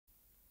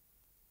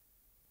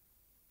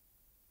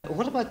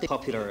What about the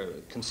popular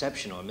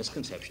conception or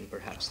misconception,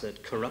 perhaps,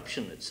 that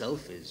corruption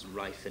itself is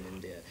rife in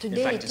India?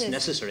 Today in fact, it's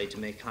necessary to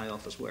make high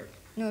office work.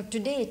 No,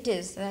 today it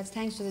is. That's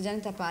thanks to the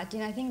Janata Party,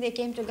 and I think they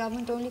came to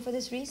government only for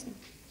this reason.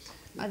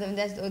 Other than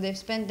that, they've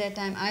spent their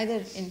time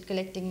either in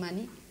collecting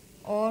money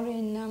or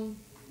in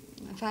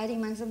fighting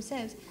amongst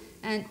themselves.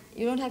 And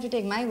you don't have to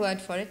take my word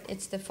for it.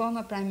 It's the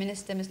former Prime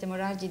Minister, Mr.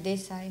 Morarji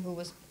Desai, who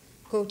was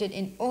quoted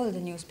in all the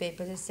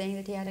newspapers as saying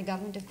that he had a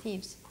government of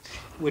thieves.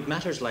 Would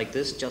matters like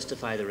this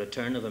justify the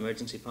return of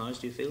emergency powers,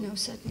 do you feel? No,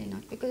 certainly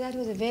not, because that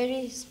was a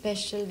very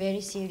special,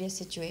 very serious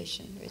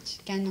situation which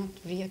cannot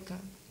reoccur.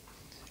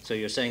 So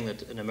you're saying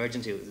that an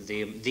emergency,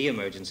 the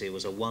emergency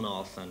was a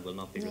one-off and will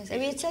not be repeated? Yes,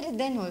 we had said it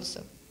then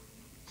also.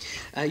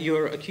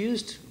 You're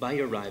accused by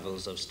your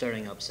rivals of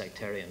stirring up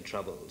sectarian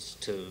troubles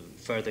to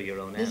further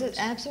your own ends. This is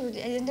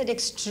absolutely, isn't it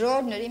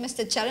extraordinary?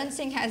 Mr. Charan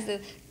Singh has the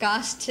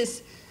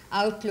casteist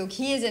outlook.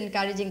 He is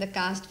encouraging the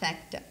caste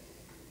factor.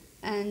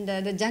 And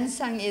the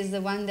Jansangh is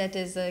the one that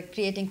is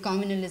creating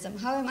communalism.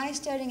 How am I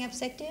stirring up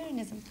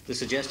sectarianism? The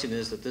suggestion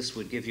is that this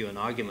would give you an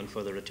argument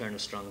for the return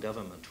of strong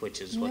government, which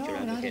is what you're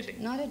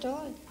advocating. Not at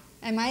all.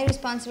 Am I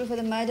responsible for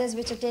the murders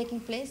which are taking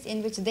place,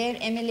 in which their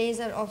MLAs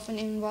are often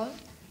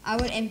involved? Our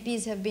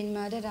MPs have been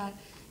murdered, our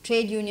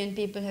trade union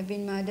people have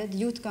been murdered,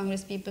 youth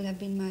congress people have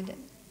been murdered.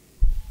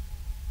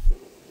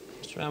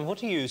 Mr. Ram, what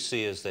do you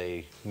see as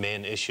the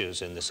main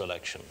issues in this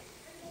election?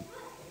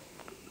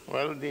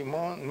 Well, the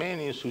main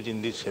issues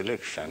in this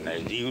election,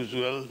 as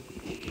usual,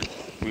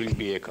 will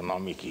be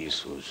economic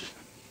issues.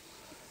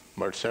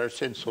 But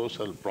certain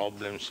social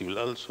problems will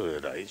also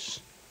arise.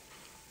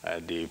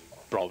 The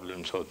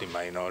problems of the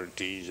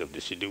minorities, of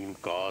the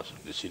scheduled castes,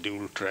 of the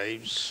scheduled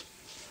tribes,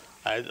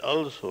 as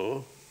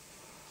also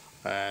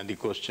the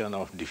question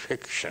of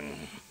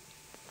defection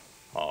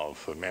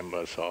of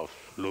members of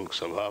Lok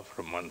Sabha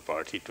from one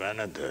party to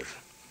another.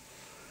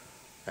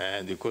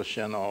 And the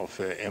question of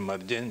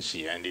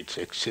emergency and its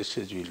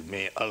excesses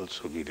may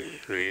also be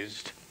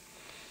raised,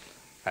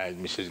 as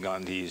Mrs.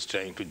 Gandhi is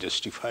trying to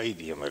justify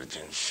the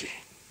emergency.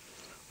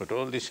 But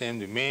all the same,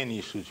 the main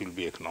issues will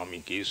be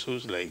economic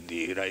issues like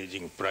the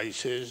rising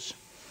prices,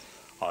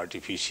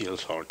 artificial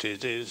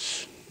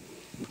shortages,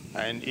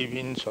 and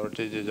even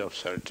shortages of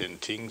certain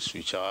things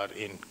which are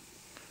in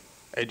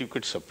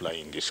adequate supply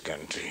in this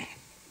country.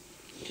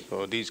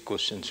 So these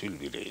questions will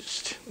be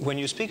raised. When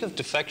you speak of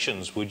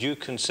defections, would you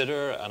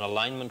consider an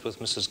alignment with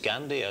Mrs.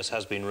 Gandhi, as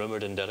has been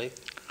rumoured in Delhi?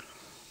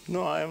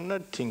 No, I am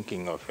not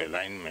thinking of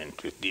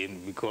alignment with the,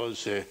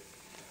 because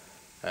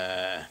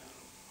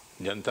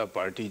Janata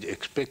Party is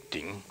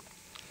expecting,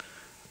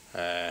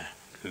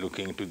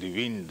 looking to the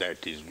wind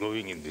that is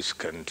blowing in this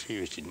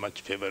country, which is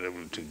much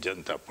favorable to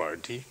Janata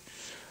Party.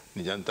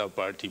 The Janata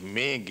Party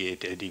may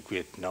get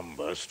adequate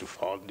numbers to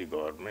form the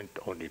government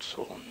on its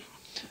own.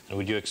 And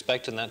would you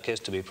expect in that case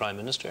to be Prime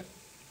Minister?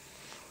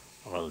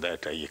 Well,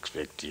 that I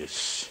expect,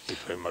 yes.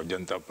 If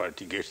Janata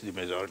Party gets the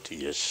majority,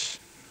 yes.